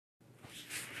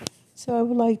So I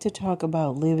would like to talk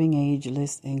about living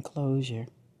ageless and closure.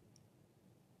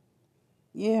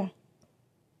 Yeah,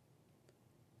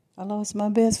 I lost my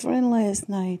best friend last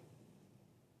night.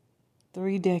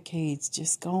 3 decades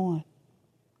just gone.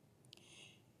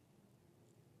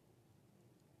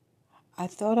 I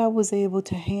thought I was able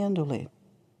to handle it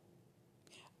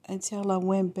until I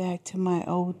went back to my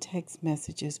old text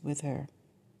messages with her.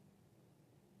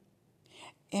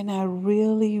 And I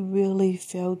really, really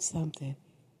felt something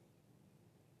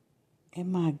in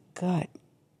my gut.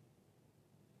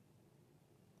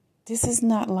 This is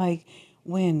not like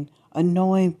when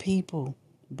annoying people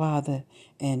bother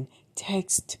and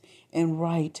text and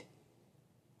write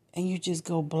and you just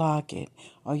go block it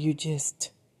or you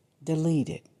just delete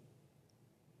it.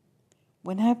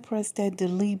 When I press that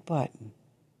delete button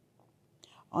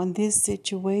on this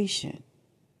situation,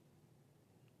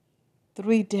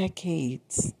 3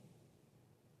 decades,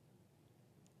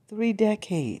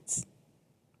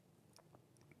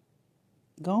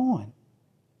 gone.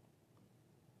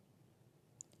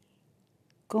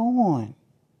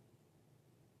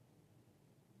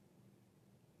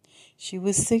 She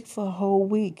was sick for a whole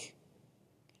week.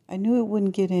 I knew it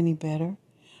wouldn't get any better.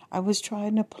 I was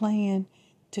trying to plan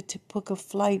to book a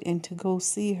flight and to go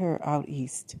see her out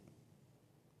east.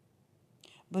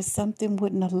 But something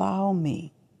wouldn't allow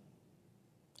me.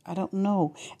 I don't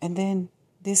know. And then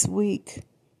this week,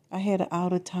 I had an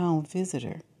out-of-town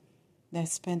visitor that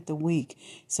spent the week.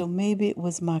 So maybe it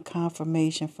was my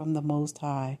confirmation from the Most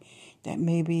High that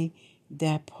maybe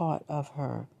that part of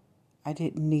her I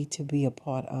didn't need to be a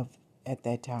part of at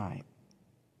that time.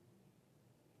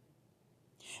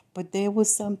 But there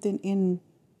was something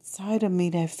inside of me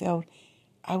that felt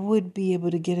I would be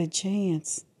able to get a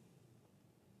chance.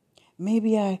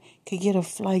 Maybe I could get a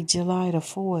flight July the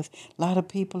 4th. A lot of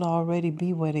people already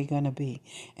be where they're going to be.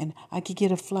 And I could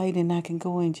get a flight and I can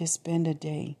go and just spend a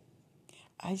day.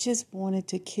 I just wanted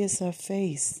to kiss her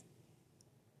face.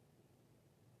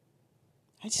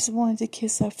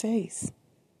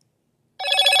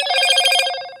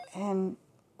 And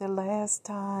the last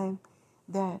time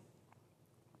that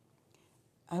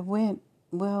I went,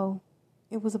 well,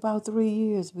 it was about 3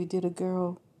 years. We did a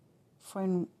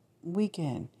girlfriend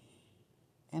weekend.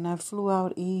 And I flew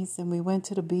out east and we went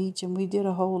to the beach and we did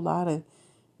a whole lot of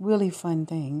really fun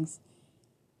things.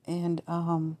 And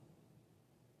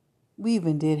we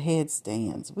even did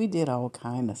headstands. We did all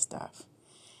kind of stuff.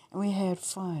 And we had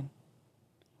fun.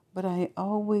 But I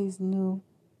always knew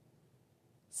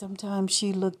sometimes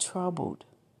she looked troubled.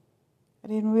 I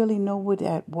didn't really know what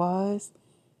that was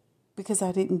because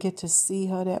I didn't get to see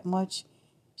her that much.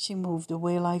 She moved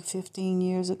away like 15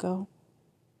 years ago.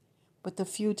 But the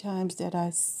few times that I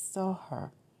saw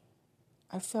her,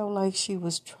 I felt like she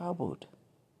was troubled.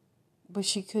 But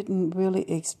she couldn't really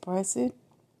express it.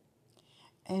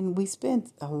 And we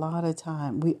spent a lot of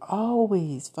time. We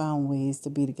always found ways to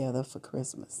be together for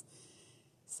Christmas.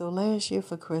 So last year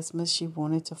for Christmas, she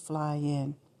wanted to fly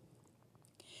in.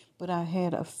 But I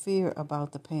had a fear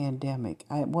about the pandemic.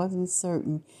 I wasn't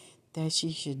certain that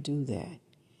she should do that.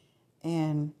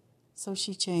 And so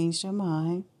she changed her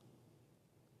mind.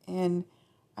 And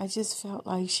I just felt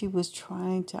like she was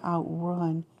trying to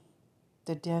outrun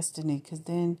the destiny. Because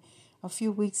then a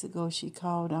few weeks ago she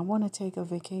called, I want to take a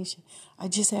vacation. I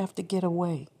just have to get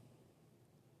away.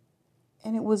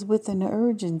 And it was with an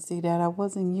urgency that I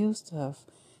wasn't used to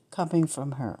coming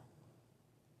from her.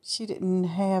 She didn't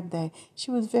have that.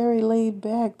 She was very laid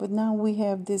back, but now we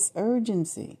have this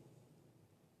urgency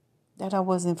that I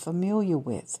wasn't familiar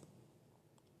with.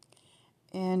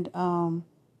 And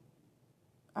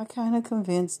I kind of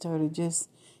convinced her to just,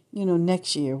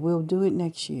 next year. We'll do it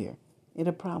next year.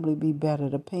 It'll probably be better.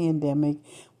 The pandemic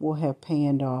will have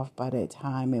panned off by that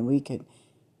time and we could,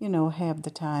 have the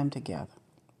time together.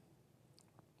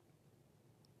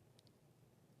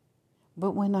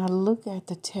 But when I look at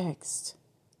the text,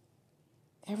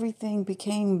 everything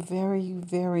became very,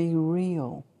 very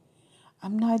real.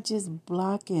 I'm not just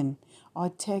blocking or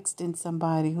texting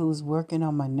somebody who's working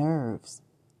on my nerves.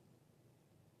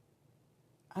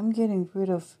 I'm getting rid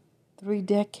of 3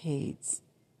 decades.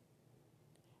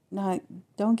 Now,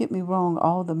 don't get me wrong,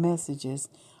 all the messages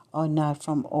are not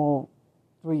from all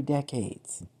 3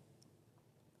 decades.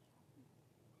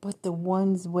 But the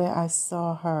ones where I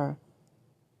saw her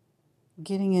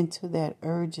getting into that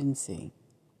urgency,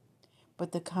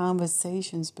 but the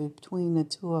conversations between the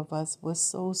two of us were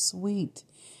so sweet,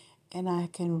 and I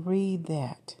can read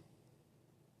that.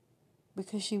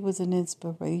 Because she was an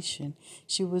inspiration.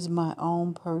 She was my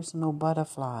own personal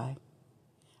butterfly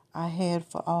I had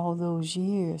for all those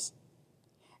years.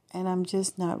 And I'm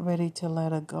just not ready to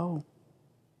let her go.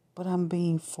 but I'm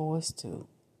being forced to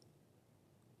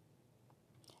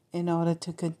in order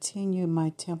to continue my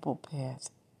temple path.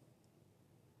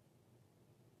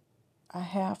 I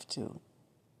have to.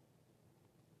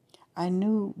 I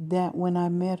knew that when I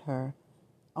met her,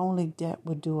 only death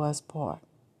would do us part.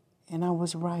 And I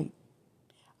was right.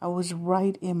 I was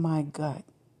right in my gut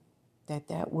that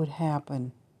that would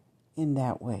happen in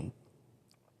that way.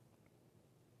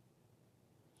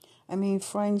 I mean,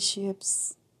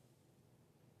 friendships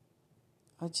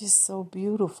are just so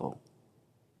beautiful.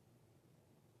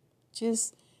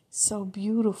 Just so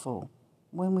beautiful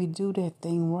when we do that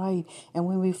thing right and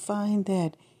when we find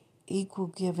that equal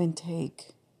give and take.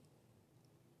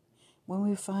 When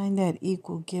we find that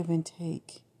equal give and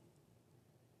take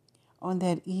on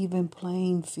that even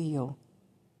playing field,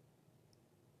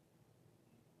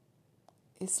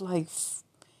 it's like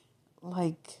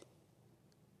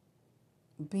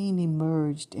being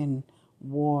immersed in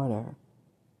water,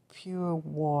 pure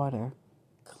water,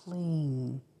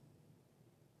 clean,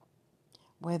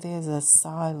 where there's a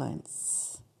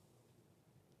silence,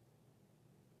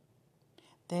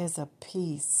 there's a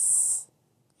peace,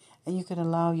 and you can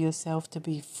allow yourself to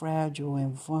be fragile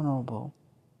and vulnerable.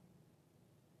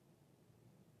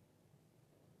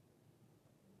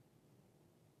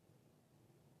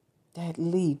 That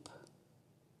leap,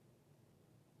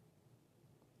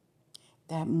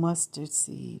 that mustard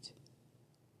seed,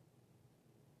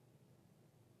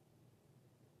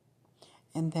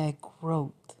 and that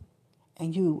growth,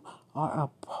 and you are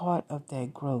a part of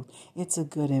that growth. It's a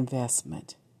good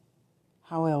investment.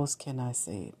 How else can I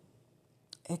say it?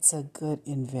 It's a good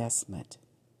investment.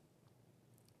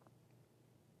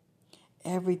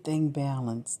 Everything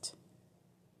balanced.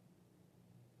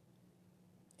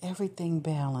 Everything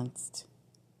balanced.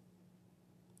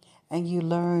 And you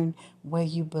learn where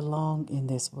you belong in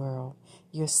this world.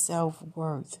 Your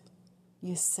self-worth.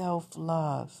 Your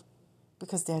self-love.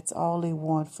 Because that's all they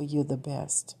want for you the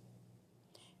best.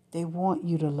 They want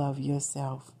you to love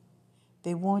yourself.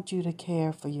 They want you to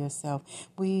care for yourself.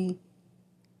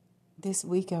 This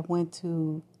week I went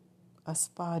to a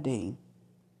spa day.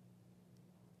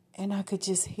 And I could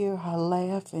just hear her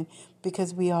laughing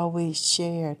because we always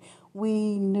shared.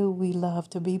 We knew we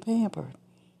loved to be pampered.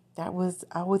 That was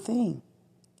our thing.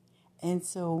 And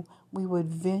so we would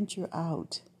venture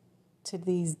out to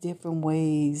these different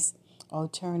ways,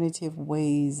 alternative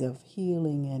ways of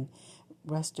healing and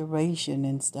restoration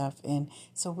and stuff. And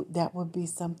so that would be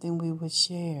something we would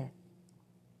share.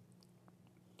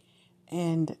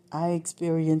 And I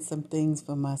experienced some things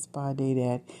from my spa day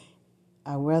that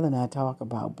I'd rather not talk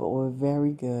about, but were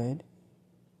very good.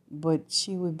 But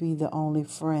she would be the only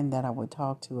friend that I would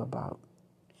talk to about.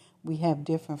 We have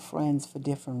different friends for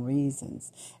different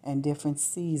reasons and different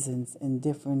seasons and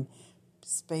different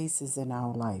spaces in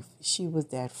our life. She was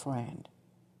that friend.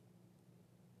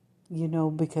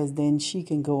 Because then she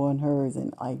can go on hers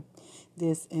and like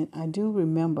this. And I do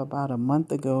remember about a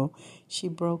month ago, she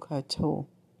broke her toe.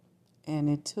 And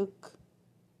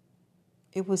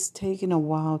it was taking a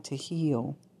while to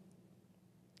heal.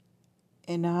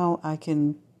 And now I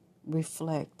can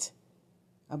reflect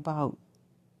about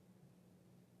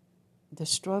the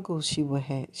struggles she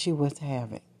was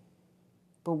having,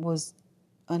 but was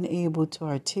unable to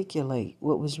articulate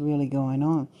what was really going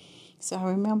on. So I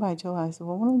remember I told her, I said,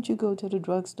 well, why don't you go to the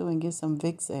drugstore and get some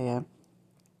Vicks Salve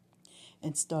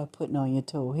and start putting on your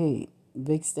toe? Hey,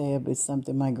 Vicks Salve is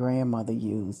something my grandmother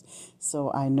used.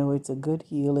 So I know it's a good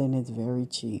heal and it's very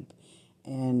cheap.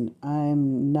 And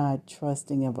I'm not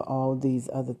trusting of all these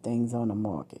other things on the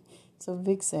market. So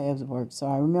Vicks Salve works. So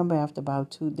I remember after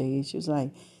about 2 days, she was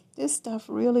like, this stuff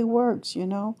really works,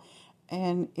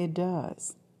 And it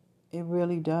does. It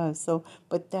really does. So,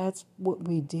 but that's what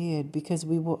we did because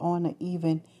we were on an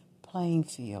even playing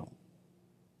field.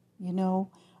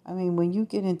 I mean, when you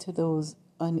get into those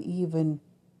uneven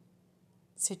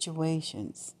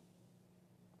situations,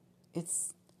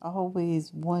 it's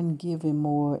always one giving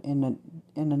more and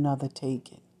another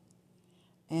taking.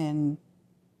 And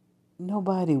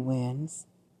nobody wins.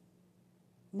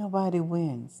 Nobody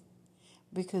wins.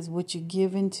 Because what you're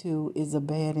giving to is a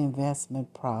bad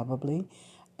investment probably.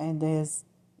 And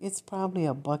it's probably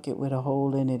a bucket with a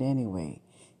hole in it anyway.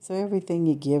 So everything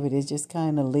you give it just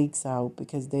kind of leaks out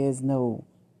because there's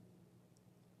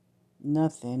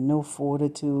nothing, no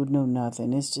fortitude, no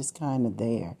nothing. It's just kind of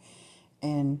there.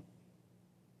 And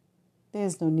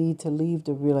there's no need to leave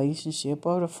the relationship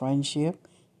or the friendship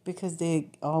because they're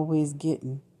always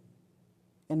getting.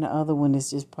 And the other one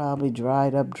is just probably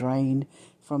dried up, drained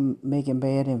from making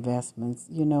bad investments,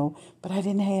 But I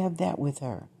didn't have that with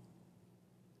her.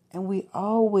 And we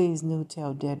always knew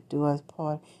till death do us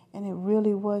part. And it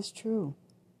really was true.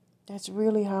 That's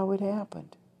really how it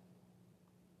happened.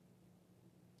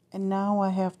 And now I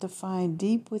have to find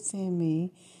deep within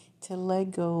me to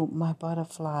let go my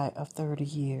butterfly of 30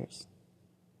 years.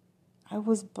 I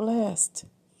was blessed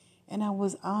and I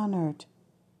was honored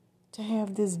to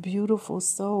have this beautiful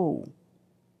soul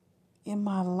in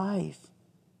my life.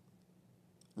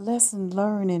 Lesson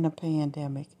learned in a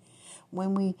pandemic.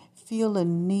 When we feel a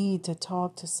need to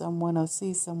talk to someone or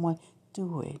see someone,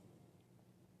 do it.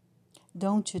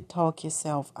 Don't you talk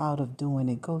yourself out of doing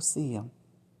it. Go see them.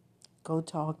 Go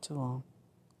talk to them.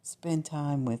 Spend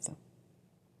time with them.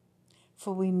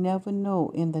 For we never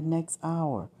know in the next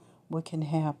hour what can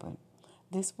happen.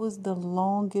 This was the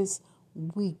longest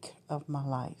week of my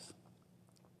life.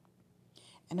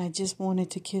 And I just wanted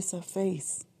to kiss her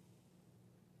face.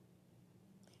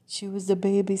 She was the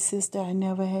baby sister I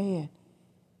never had.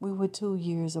 We were 2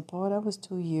 years apart. I was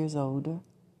 2 years older.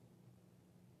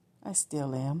 I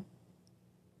still am.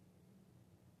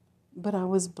 But I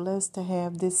was blessed to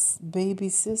have this baby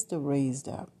sister raised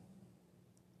up.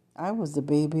 I was the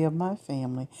baby of my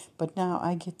family, but now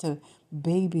I get to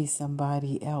baby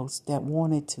somebody else that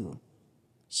wanted to.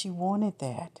 She wanted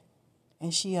that,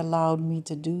 and she allowed me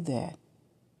to do that.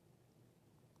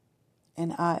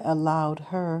 And I allowed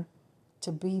her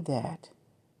to be that.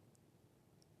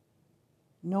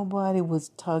 Nobody was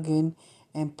tugging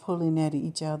and pulling at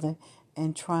each other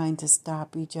and trying to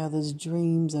stop each other's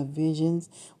dreams or visions.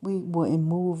 We were in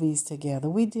movies together.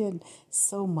 We did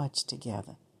so much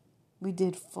together. We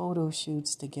did photo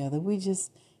shoots together. We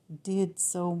just did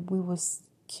so. We were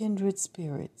kindred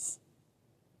spirits.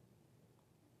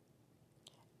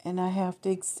 And I have to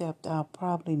accept I'll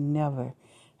probably never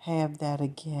have that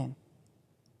again.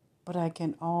 But I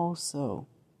can also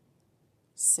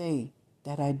say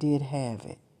that I did have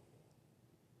it.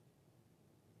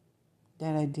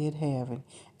 That I did have it.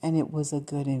 And it was a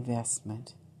good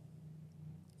investment.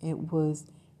 It was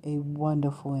a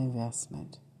wonderful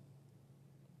investment.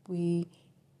 We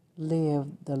live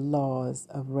the laws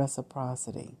of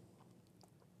reciprocity.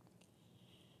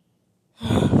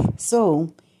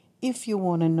 So, if you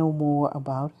want to know more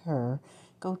about her,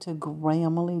 go to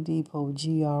Grammarly Depot,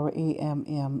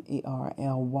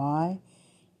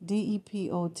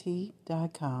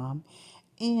 GrammarlyDepot.com,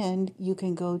 and you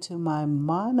can go to my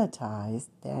monetized,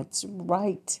 that's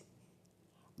right,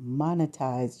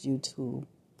 monetized YouTube.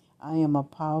 I am a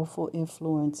powerful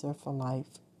influencer for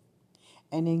life.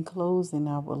 And in closing,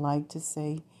 I would like to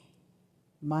say,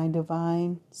 my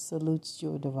divine salutes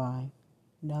your divine.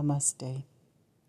 Namaste.